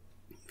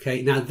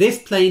 Okay, now this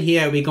plane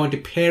here, we're going to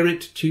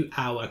parent to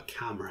our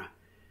camera.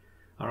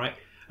 All right.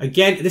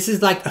 Again, this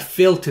is like a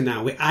filter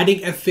now. We're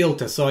adding a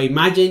filter. So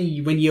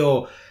imagine when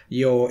you're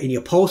in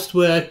your post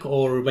work,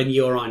 or when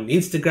you're on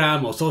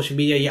Instagram or social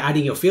media, you're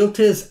adding your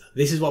filters.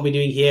 This is what we're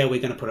doing here.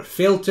 We're going to put a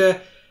filter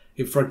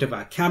in front of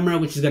our camera,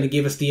 which is going to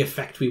give us the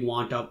effect we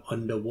want of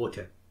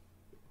underwater.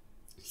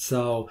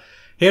 So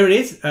here it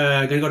is.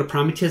 I'm going to go to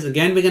parameters.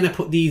 Again, we're going to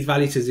put these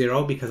values to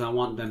 0 because I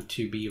want them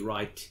to be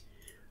right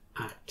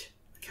at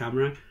the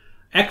camera.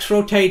 X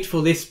rotate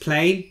for this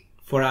plane,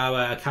 for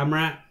our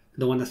camera,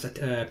 the one that's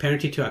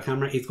parented to our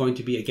camera, is going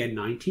to be again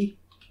 90.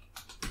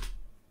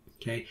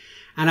 Okay,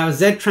 and our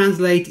Z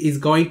translate is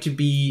going to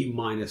be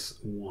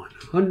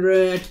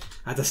 -100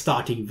 as a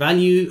starting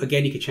value.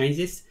 Again, you can change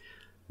this.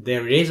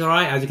 There it is. All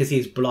right, as you can see,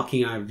 it's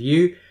blocking our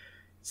view.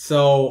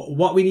 So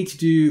what we need to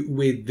do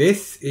with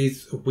this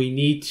is we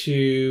need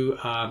to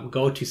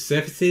go to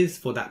surfaces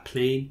for that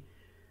plane.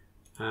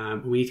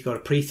 We need to go to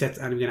presets,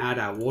 and we're going to add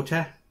our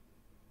water.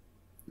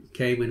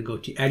 Okay, we're going to go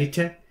to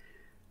editor.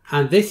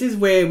 And this is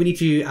where we need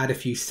to add a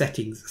few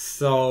settings.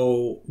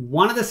 So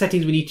one of the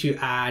settings we need to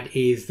add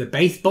is the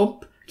base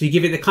bump to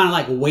give it the kind of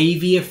like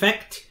wavy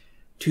effect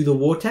to the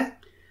water.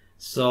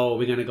 So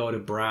we're going to go to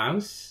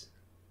browse.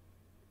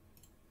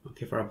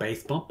 Okay, for our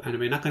base bump. And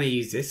we're not going to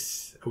use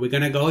this. We're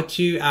going to go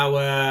to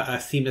our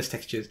seamless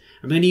textures.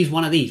 I'm going to use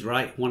one of these,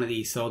 right? One of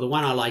these. So the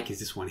one I like is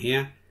this one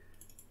here.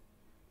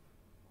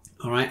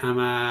 All right.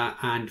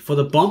 And for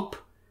the bump,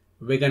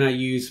 we're going to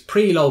use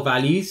pretty low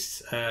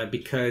values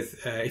because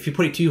if you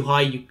put it too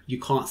high, you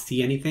can't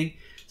see anything.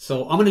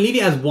 So I'm going to leave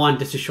it as 1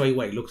 just to show you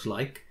what it looks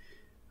like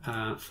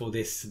for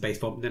this base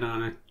bump. Then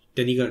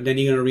you're going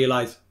to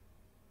realize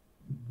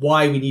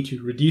why we need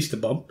to reduce the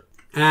bump.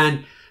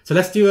 And so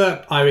let's do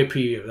a Iray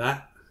preview of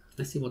that.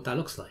 Let's see what that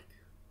looks like.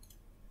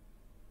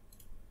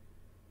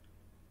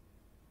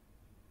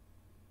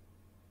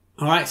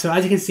 All right, so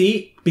as you can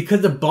see,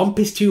 because the bump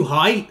is too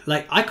high,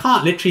 like I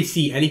can't literally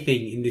see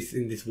anything in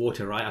this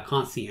water, right? I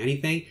can't see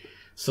anything.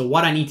 So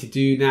what I need to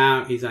do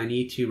now is I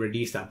need to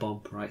reduce that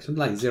bump, right? Something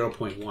like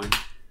 0.1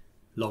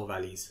 low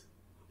values,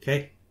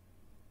 okay?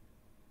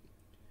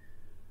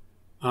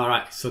 All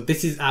right, so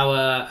this is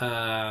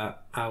our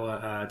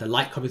the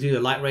light coming through, the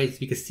light rays.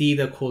 You can see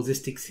the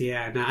caustics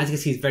here. Now, as you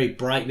can see, it's very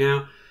bright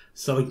now.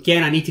 So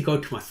again, I need to go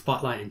to my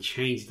spotlight and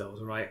change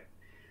those, right?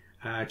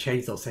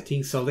 Change those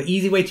settings. So the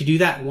easy way to do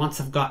that, once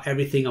I've got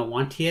everything I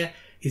want here,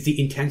 is the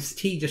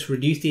intensity. Just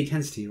reduce the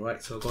intensity,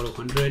 right? So go to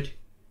 100.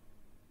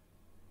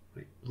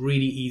 Right.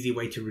 Really easy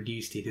way to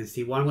reduce the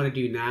intensity. What I'm going to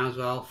do now as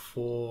well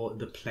for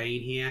the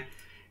plane here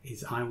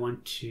is I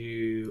want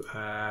to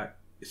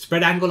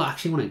spread angle. I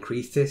actually want to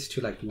increase this to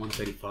like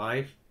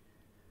 135,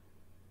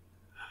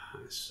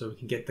 so we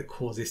can get the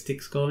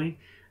caustics going.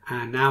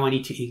 And now I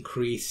need to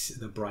increase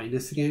the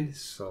brightness again,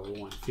 so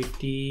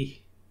 150.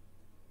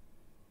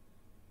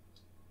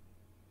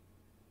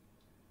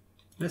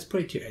 Let's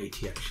put it to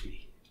 80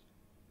 actually.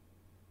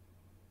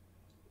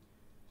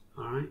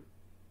 All right,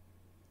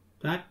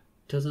 that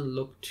doesn't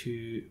look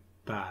too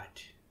bad.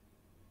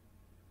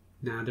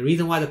 Now the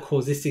reason why the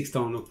caustics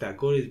don't look that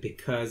good is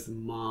because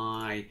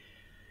my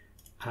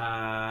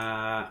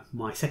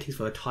my settings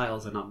for the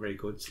tiles are not very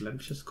good. So let me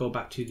just go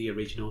back to the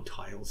original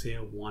tiles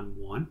here, 1,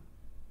 1.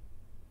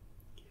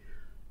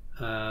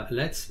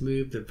 Let's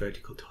move the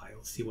vertical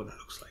tiles, see what that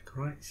looks like,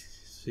 right?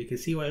 So you can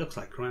see what it looks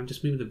like, right? I'm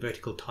just moving the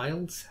vertical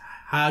tiles.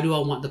 How do I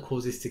want the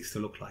caustics to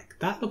look like?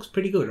 That looks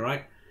pretty good,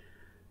 right?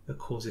 The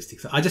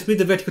caustics. I just moved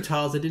the vertical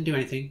tiles, I didn't do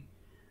anything.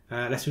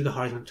 Let's move the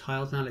horizontal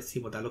tiles now. Let's see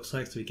what that looks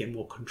like so we get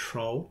more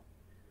control.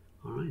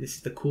 All right, this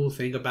is the cool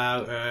thing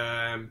about,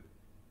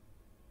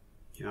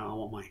 you know, I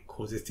want my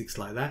caustics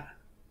like that.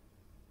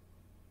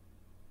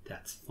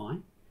 That's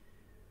fine.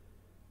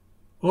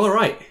 All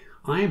right,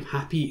 I am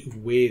happy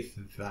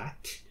with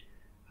that.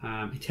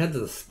 In terms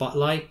of the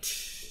spotlight,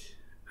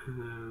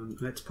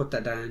 let's put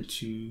that down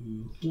to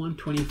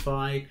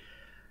 125.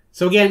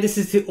 So again, this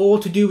is all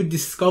to do with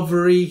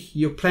discovery.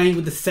 You're playing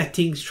with the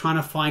settings, trying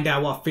to find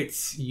out what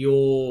fits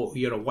your,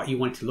 you know, what you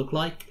want it to look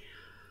like.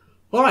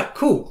 All right,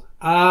 cool.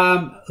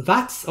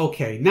 That's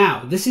okay.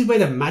 Now, this is where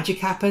the magic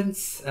happens.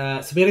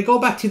 So we're gonna go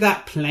back to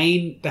that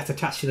plane that's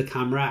attached to the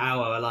camera,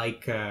 our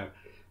like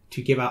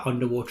to give our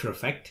underwater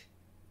effect.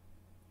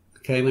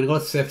 Okay, I'm gonna go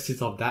to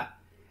surfaces of that,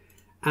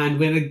 and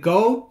we're gonna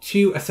go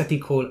to a setting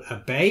called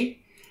Obey.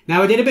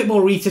 Now, I did a bit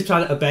more research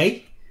on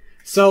Obey.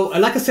 So,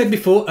 like I said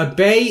before,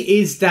 Obey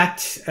is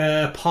that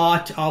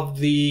part of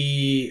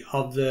the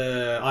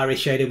Iray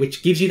shader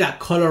which gives you that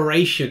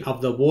coloration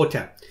of the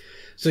water.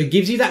 So it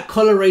gives you that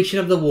coloration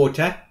of the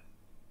water.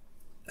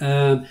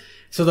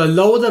 So the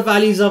lower the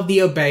values of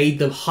the Obey,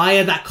 the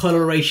higher that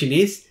coloration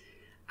is,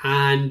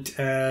 and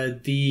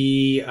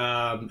the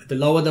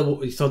lower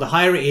the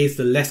higher it is,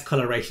 the less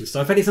coloration.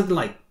 So if I did something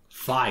like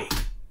 5,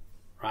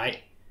 right,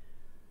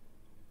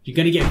 you're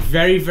going to get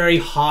very, very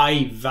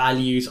high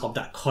values of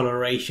that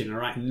coloration. All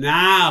right,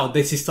 now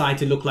this is starting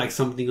to look like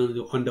something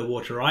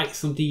underwater, right?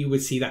 Something you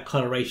would see that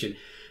coloration.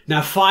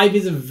 Now 5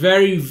 is a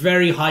very,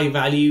 very high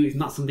value. It's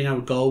not something I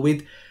would go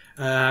with.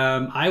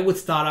 I would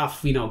start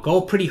off, you know,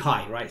 go pretty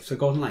high, right? So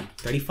go to like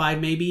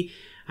 35 maybe.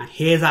 And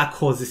here's our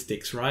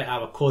caustics, right?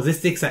 Our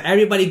caustics that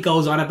everybody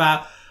goes on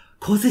about.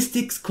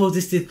 Caustics.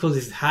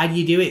 How do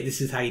you do it?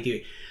 This is how you do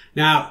it.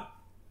 Now,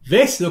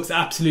 this looks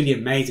absolutely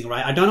amazing,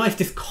 right? I don't know if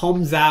this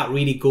comes out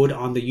really good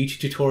on the YouTube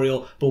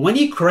tutorial, but when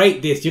you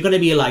create this, you're going to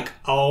be like,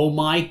 oh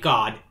my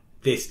God,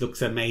 this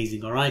looks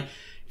amazing, all right?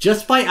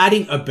 Just by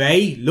adding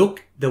Obey,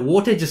 look, the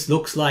water just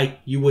looks like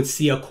you would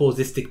see a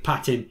caustic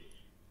pattern.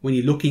 When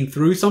you're looking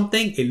through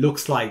something, it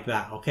looks like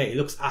that, okay? It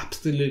looks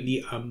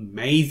absolutely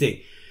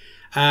amazing.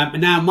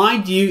 Now,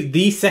 mind you,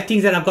 these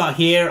settings that I've got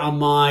here on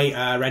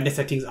my render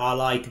settings are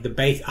like the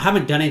base. I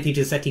haven't done anything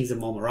to the settings at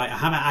the moment, right? I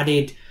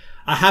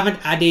haven't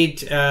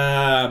added,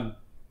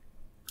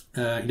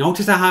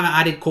 notice I haven't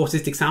added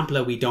caustic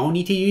sampler. We don't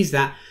need to use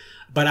that.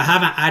 But I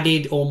haven't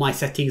added all my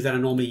settings that I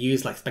normally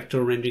use, like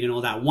spectral rendering and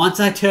all that. Once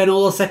I turn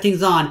all those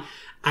settings on,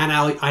 and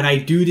I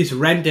do this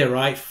render,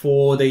 right,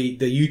 for the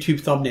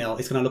YouTube thumbnail,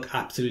 it's going to look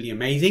absolutely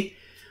amazing.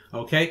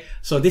 Okay,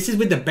 so this is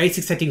with the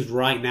basic settings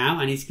right now,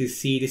 and as you can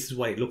see, this is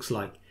what it looks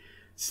like.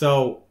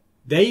 So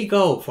there you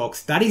go,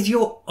 folks. That is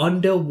your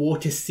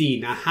underwater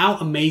scene. Now, how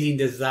amazing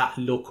does that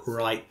look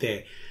right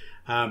there?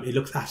 It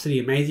looks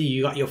absolutely amazing.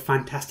 You got your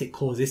fantastic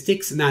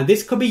caustics. Now,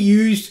 this could be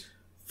used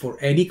for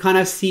any kind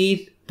of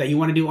scene that you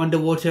want to do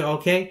underwater,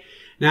 okay?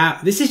 Now,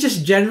 this is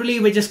just generally,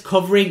 we're just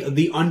covering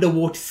the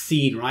underwater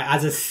scene, right?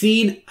 As a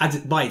scene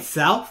by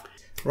itself,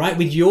 right?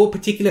 With your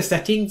particular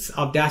settings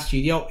of Daz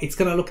Studio, it's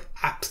going to look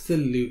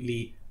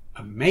absolutely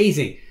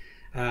amazing.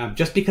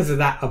 Just because of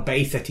that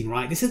Obey setting,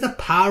 right? This is the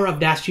power of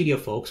Daz Studio,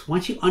 folks.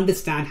 Once you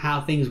understand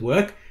how things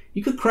work,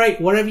 you could create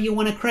whatever you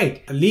want to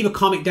create. Leave a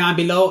comment down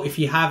below if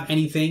you have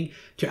anything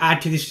to add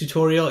to this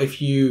tutorial.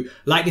 If you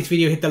like this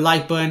video, hit the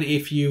like button.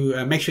 If you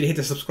make sure to hit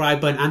the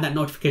subscribe button and that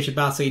notification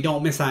bell so you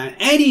don't miss out on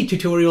any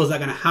tutorials that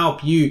are going to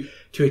help you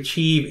to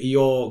achieve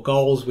your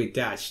goals with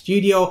Daz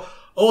Studio.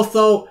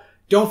 Also,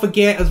 don't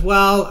forget as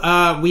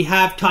well, we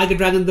have Tiger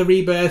Dragon the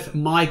Rebirth,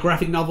 my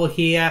graphic novel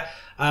here.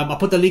 I'll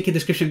put the link in the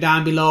description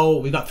down below.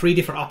 We've got 3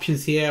 different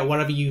options here.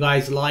 Whatever you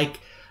guys like,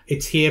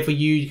 it's here for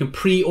you. You can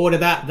pre-order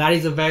that. That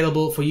is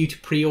available for you to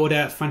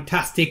pre-order.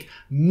 Fantastic,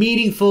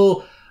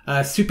 meaningful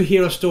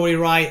superhero story,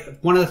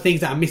 right? One of the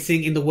things that are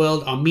missing in the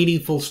world are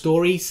meaningful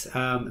stories.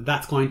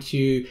 That's going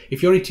to,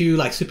 if you're into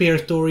like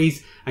superhero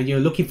stories and you're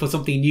looking for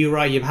something new,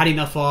 right? You've had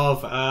enough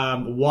of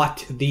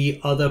what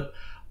the other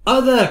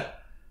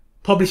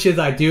publishers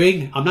are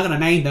doing. I'm not going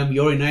to name them.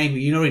 You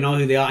already know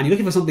who they are, and you're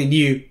looking for something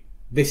new.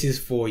 This is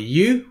for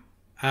you.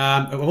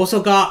 I've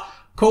also got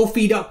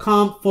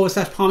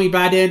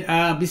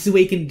Ko-fi.com/PalmyBaden. This is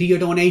where you can do your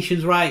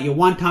donations, right? Your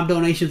one-time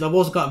donations. I've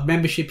also got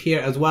membership here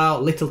as well.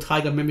 Little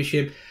Tiger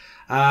membership,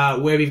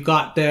 where we've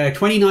got the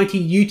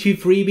 2019 YouTube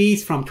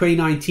freebies from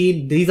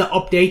 2019. These are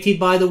updated,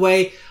 by the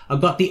way.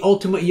 I've got the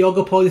Ultimate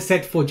Yoga Pose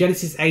set for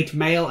Genesis 8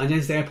 male and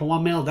Genesis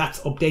 8.1 male.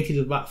 That's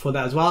updated for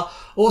that as well.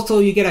 Also,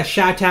 you get a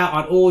shout out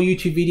on all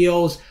YouTube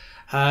videos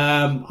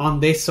on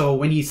this. So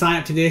when you sign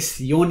up to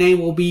this, your name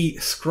will be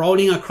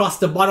scrolling across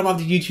the bottom of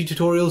the YouTube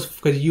tutorials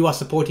because you are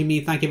supporting me.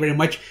 Thank you very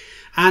much.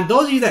 And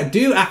those of you that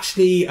do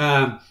actually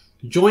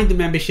join the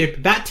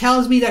membership, that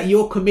tells me that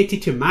you're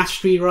committed to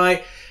mastery,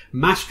 right?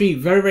 Mastery,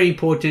 very, very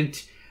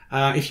important.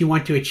 If you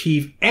want to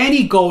achieve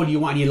any goal you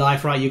want in your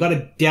life, right? You got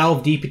to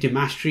delve deep into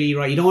mastery,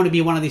 right? You don't want to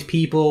be one of these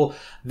people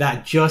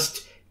that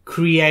just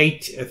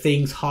create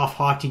things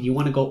half-hearted. You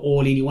want to go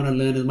all in. You want to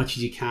learn as much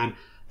as you can.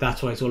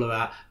 That's what it's all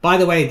about. By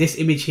the way, this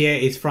image here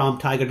is from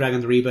Tiger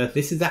Dragon the Rebirth.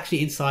 This is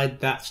actually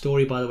inside that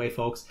story, by the way,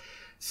 folks.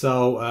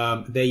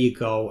 So there you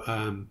go.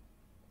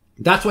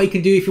 That's what you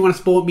can do if you want to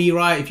support me,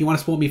 right? If you want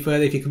to support me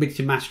further, if you're committed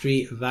to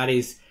mastery, that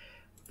is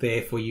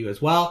there for you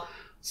as well.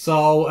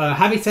 So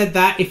having said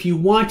that, if you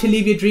want to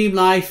live your dream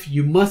life,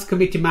 you must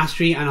commit to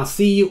mastery, and I'll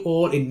see you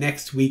all in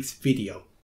next week's video.